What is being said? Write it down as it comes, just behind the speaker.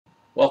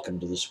Welcome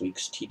to this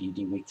week's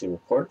TDD Weekly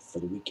Report for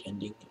the week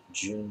ending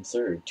June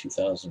 3rd,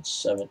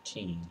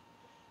 2017.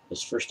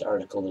 This first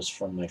article is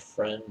from my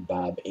friend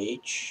Bob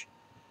H.,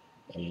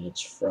 and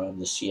it's from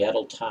the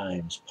Seattle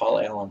Times. Paul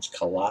Allen's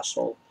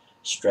colossal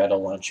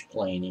stratolaunch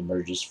plane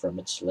emerges from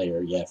its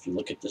lair. Yeah, if you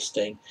look at this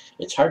thing,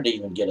 it's hard to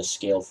even get a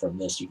scale from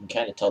this. You can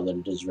kind of tell that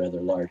it is rather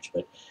large,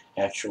 but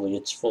actually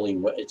its full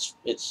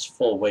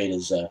weight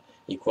is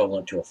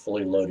equivalent to a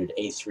fully loaded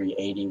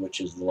A380, which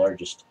is the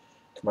largest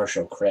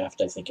commercial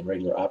craft, I think, in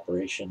regular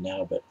operation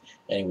now. But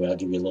anyway, I'll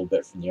give you a little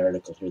bit from the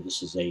article here.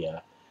 This is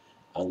a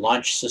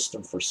launch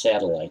system for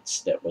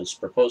satellites that was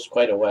proposed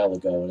quite a while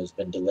ago and has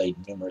been delayed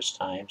numerous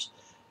times.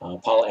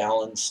 Paul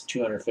Allen's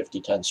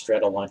 250-ton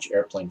stratolaunch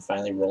airplane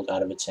finally rolled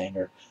out of its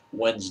hangar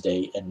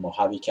Wednesday in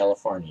Mojave,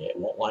 California. It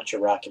won't launch a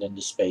rocket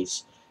into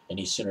space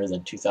any sooner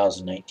than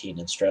 2019,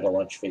 and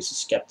Stratolaunch faces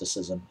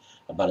skepticism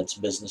about its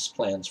business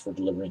plans for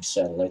delivering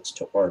satellites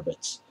to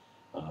orbits.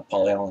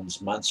 Paul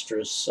Allen's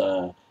monstrous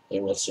I'll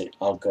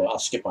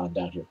skip on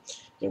down here.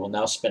 It will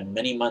now spend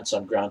many months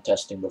on ground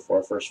testing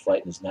before first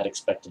flight and is not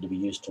expected to be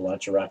used to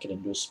launch a rocket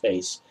into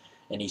space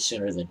any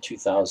sooner than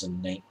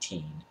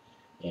 2019.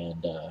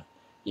 And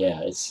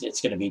yeah, it's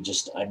going to be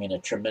just, I mean, a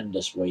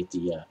tremendous weight.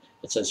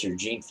 It says here,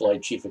 Gene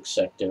Floyd, chief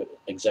executive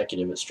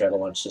at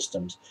Stratolaunch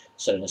Systems,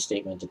 said in a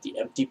statement that the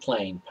empty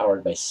plane,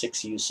 powered by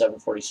 6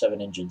 U-747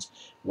 engines,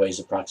 weighs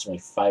approximately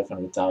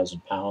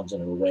 500,000 pounds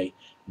and it will weigh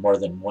more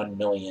than 1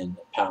 million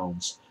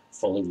pounds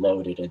fully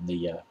loaded. And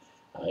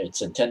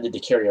it's intended to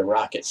carry a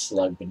rocket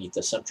slug beneath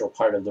the central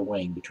part of the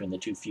wing between the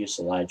two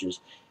fuselages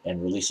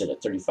and release it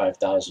at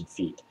 35,000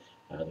 feet.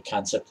 The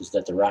concept is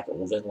that the rocket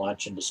will then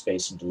launch into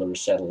space and deliver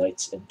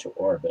satellites into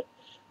orbit.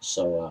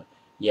 So,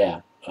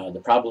 yeah,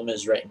 the problem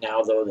is right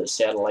now, though, that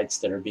satellites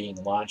that are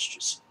being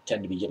launched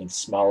tend to be getting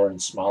smaller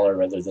and smaller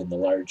rather than the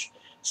large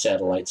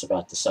satellites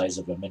about the size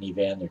of a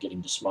minivan. They're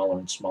getting to smaller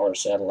and smaller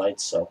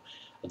satellites, so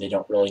they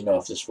don't really know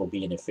if this will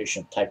be an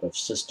efficient type of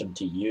system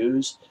to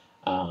use.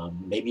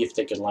 Maybe if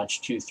they could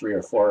launch 2, 3,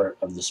 or 4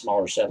 of the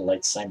smaller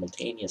satellites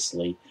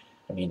simultaneously,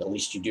 I mean, at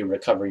least you do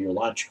recover your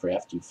launch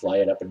craft. You fly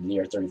it up into the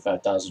air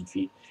 35,000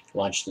 feet,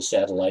 launch the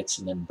satellites,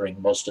 and then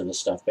bring most of the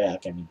stuff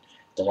back. I mean,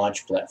 the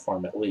launch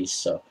platform at least,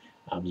 so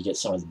you get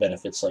some of the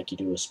benefits like you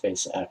do with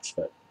SpaceX.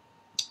 But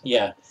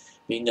yeah,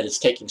 being that it's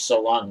taking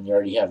so long, and you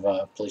already have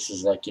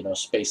places like,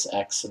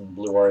 SpaceX and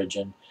Blue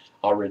Origin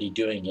already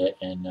doing it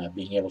and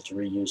being able to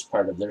reuse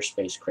part of their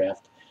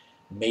spacecraft,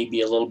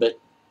 maybe a little bit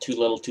too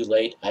little, too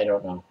late. I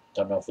don't know.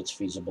 Don't know if it's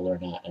feasible or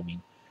not. I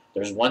mean,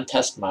 there's one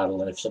test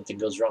model, and if something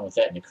goes wrong with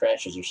that and it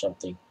crashes or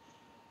something,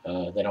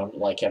 they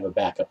don't have a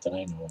backup that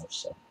I know of.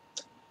 So,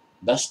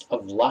 best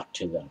of luck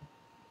to them.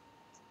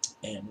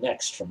 And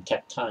next from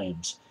Tech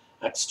Times,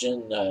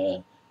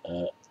 oxygen.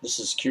 This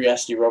is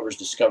Curiosity rover's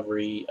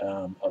discovery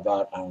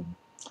about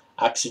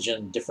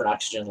different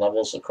oxygen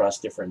levels across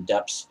different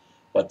depths.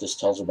 What this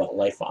tells about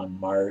life on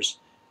Mars.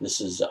 This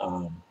is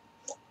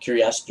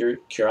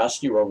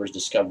Curiosity rover's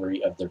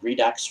discovery of the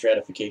redox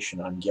stratification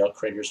on Gale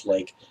Crater's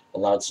Lake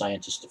allowed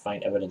scientists to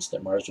find evidence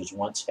that Mars was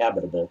once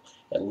habitable,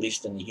 at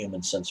least in the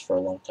human sense, for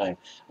a long time.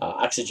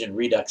 Oxygen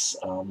redox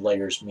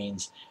layers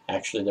means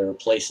actually there were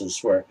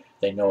places where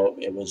they know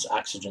it was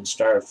oxygen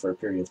starved for a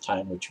period of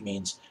time, which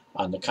means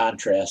on the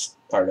contrast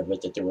part of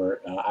it that there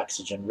were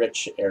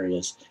oxygen-rich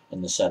areas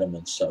in the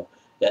sediments. So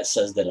that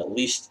says that at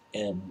least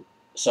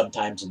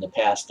sometimes in the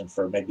past, and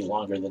for maybe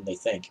longer than they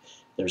think,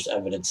 there's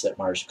evidence that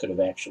Mars could have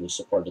actually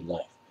supported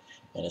life.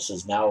 And it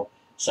says now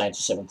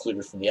scientists have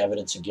included from the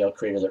evidence in Gale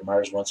Crater that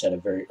Mars once had a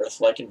very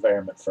Earth-like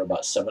environment for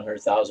about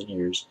 700,000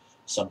 years,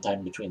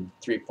 sometime between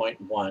 3.1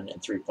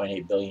 and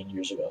 3.8 billion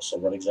years ago. So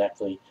what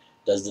exactly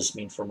does this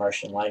mean for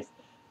Martian life?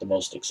 The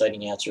most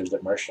exciting answer is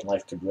that Martian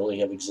life could really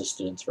have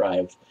existed and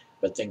thrived,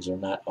 but things are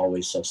not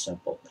always so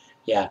simple.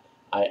 Yeah,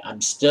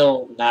 I'm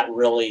still not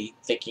really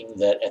thinking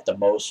that at the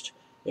most,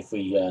 if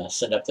we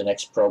send up the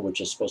next probe, which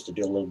is supposed to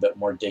do a little bit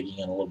more digging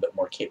and a little bit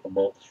more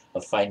capable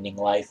of finding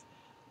life,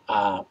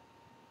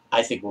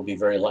 I think we'll be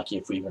very lucky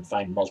if we even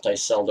find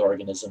multi-celled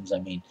organisms. I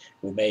mean,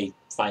 we may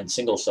find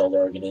single-celled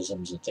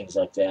organisms and things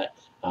like that,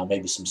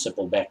 maybe some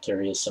simple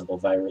bacteria, simple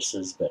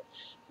viruses, but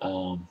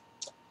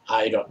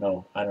I don't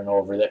know. I don't know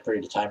over that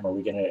period of time, are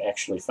we going to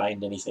actually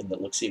find anything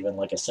that looks even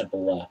like a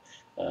simple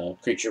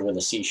creature with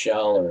a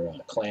seashell or a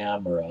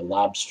clam or a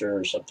lobster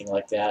or something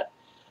like that?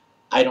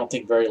 I don't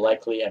think very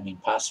likely. I mean,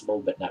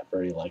 possible, but not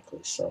very likely.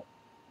 So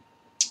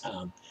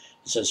it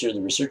says here,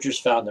 the researchers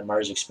found that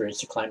Mars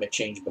experienced a climate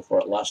change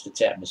before it lost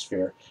its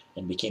atmosphere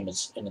and became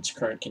in its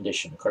current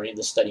condition. According to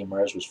the study,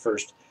 Mars was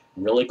first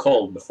really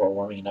cold before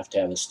warming enough to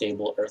have a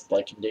stable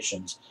Earth-like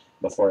conditions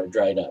before it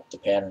dried up. The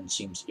pattern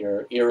seems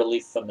eerily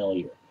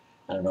familiar.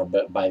 I don't know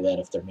by that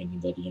if they're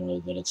meaning that,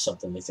 that it's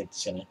something they think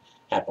is going to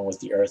happen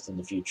with the Earth in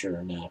the future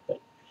or not. But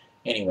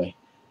anyway,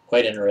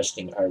 quite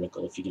interesting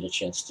article if you get a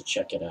chance to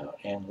check it out.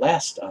 And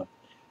last up,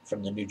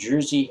 from the New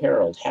Jersey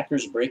Herald,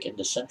 hackers break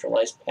into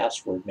centralized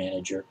password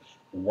manager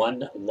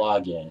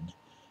OneLogin.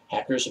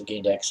 Hackers have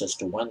gained access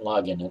to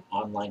OneLogin, an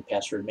online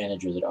password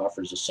manager that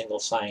offers a single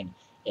sign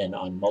in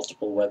on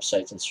multiple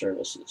websites and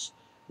services.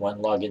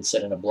 One login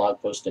said in a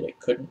blog post that it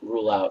couldn't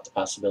rule out the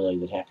possibility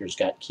that hackers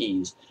got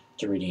keys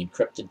to reading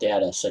encrypted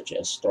data such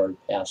as stored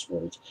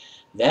passwords.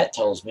 That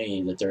tells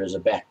me that there is a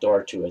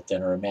backdoor to it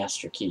then, or a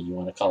master key. You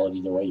want to call it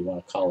either way you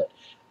want to call it.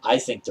 I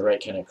think the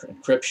right kind of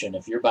encryption,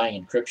 if you're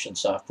buying encryption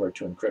software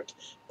to encrypt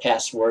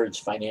passwords,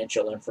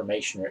 financial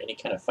information, or any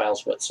kind of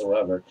files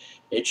whatsoever,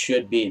 it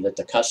should be that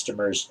the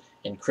customer's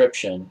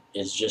encryption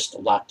is just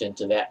locked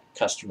into that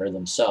customer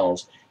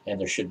themselves, and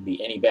there shouldn't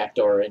be any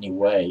backdoor or any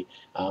way.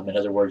 In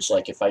other words,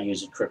 like if I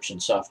use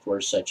encryption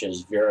software such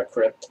as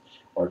VeraCrypt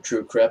or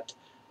TrueCrypt,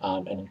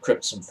 and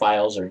encrypt some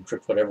files or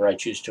encrypt whatever I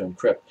choose to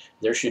encrypt,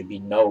 there should be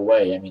no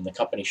way. I mean, the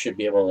company should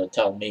be able to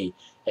tell me,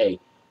 hey,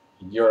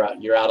 you're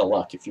out of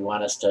luck. If you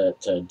want us to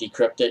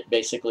decrypt it,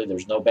 basically,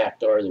 there's no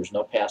backdoor, there's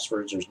no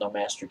passwords, there's no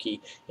master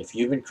key. If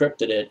you've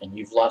encrypted it and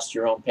you've lost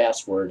your own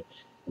password,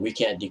 we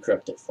can't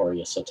decrypt it for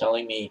you. So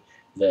telling me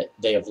that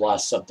they have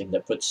lost something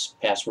that puts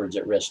passwords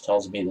at risk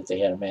tells me that they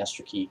had a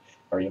master key,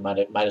 or you might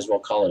as well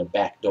call it a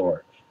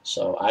backdoor.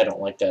 So I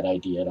don't like that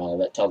idea at all.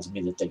 That tells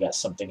me that they got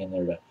something in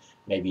there to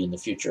maybe in the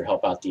future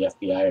help out the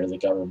FBI or the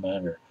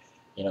government, or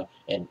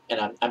and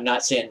I'm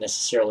not saying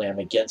necessarily I'm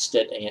against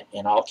it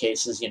in all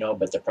cases,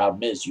 but the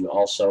problem is you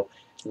also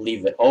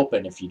leave it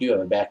open, if you do have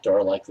a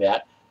backdoor like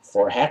that,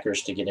 for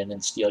hackers to get in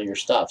and steal your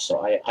stuff.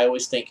 So I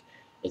always think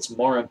it's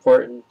more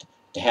important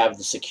to have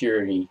the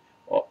security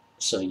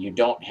so that you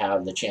don't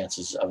have the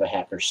chances of a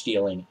hacker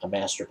stealing a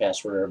master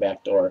password or a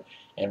backdoor,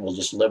 and we'll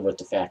just live with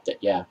the fact that,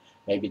 yeah,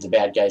 maybe the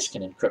bad guys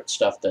can encrypt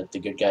stuff that the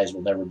good guys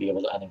will never be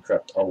able to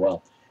unencrypt. Oh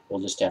well,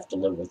 we'll just have to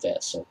live with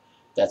that. So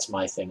that's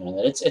my thing on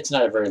that. It's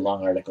not a very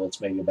long article.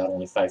 It's maybe about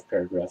only 5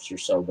 paragraphs or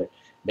so, but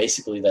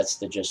basically that's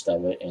the gist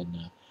of it.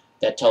 And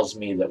that tells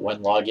me that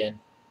one login,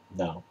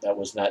 no, that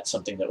was not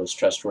something that was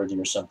trustworthy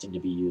or something to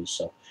be used.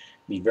 So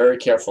be very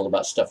careful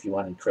about stuff you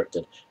want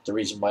encrypted. The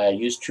reason why I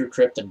use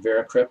TrueCrypt and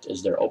VeraCrypt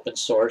is they're open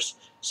source,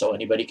 so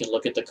anybody can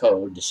look at the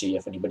code to see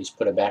if anybody's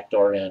put a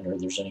backdoor in or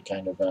there's any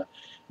kind of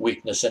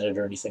weakness in it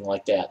or anything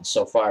like that. And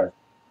so far,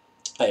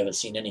 I haven't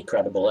seen any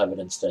credible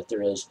evidence that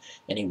there is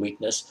any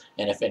weakness,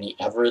 and if any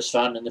ever is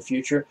found in the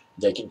future,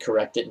 they can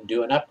correct it and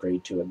do an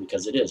upgrade to it,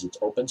 because it's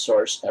open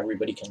source.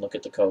 Everybody can look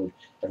at the code.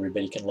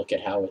 Everybody can look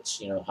at how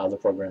it's, how the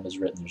program is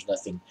written. There's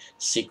nothing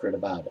secret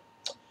about it.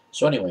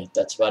 So anyway,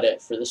 that's about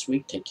it for this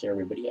week. Take care,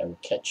 everybody. I will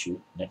catch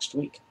you next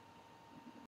week.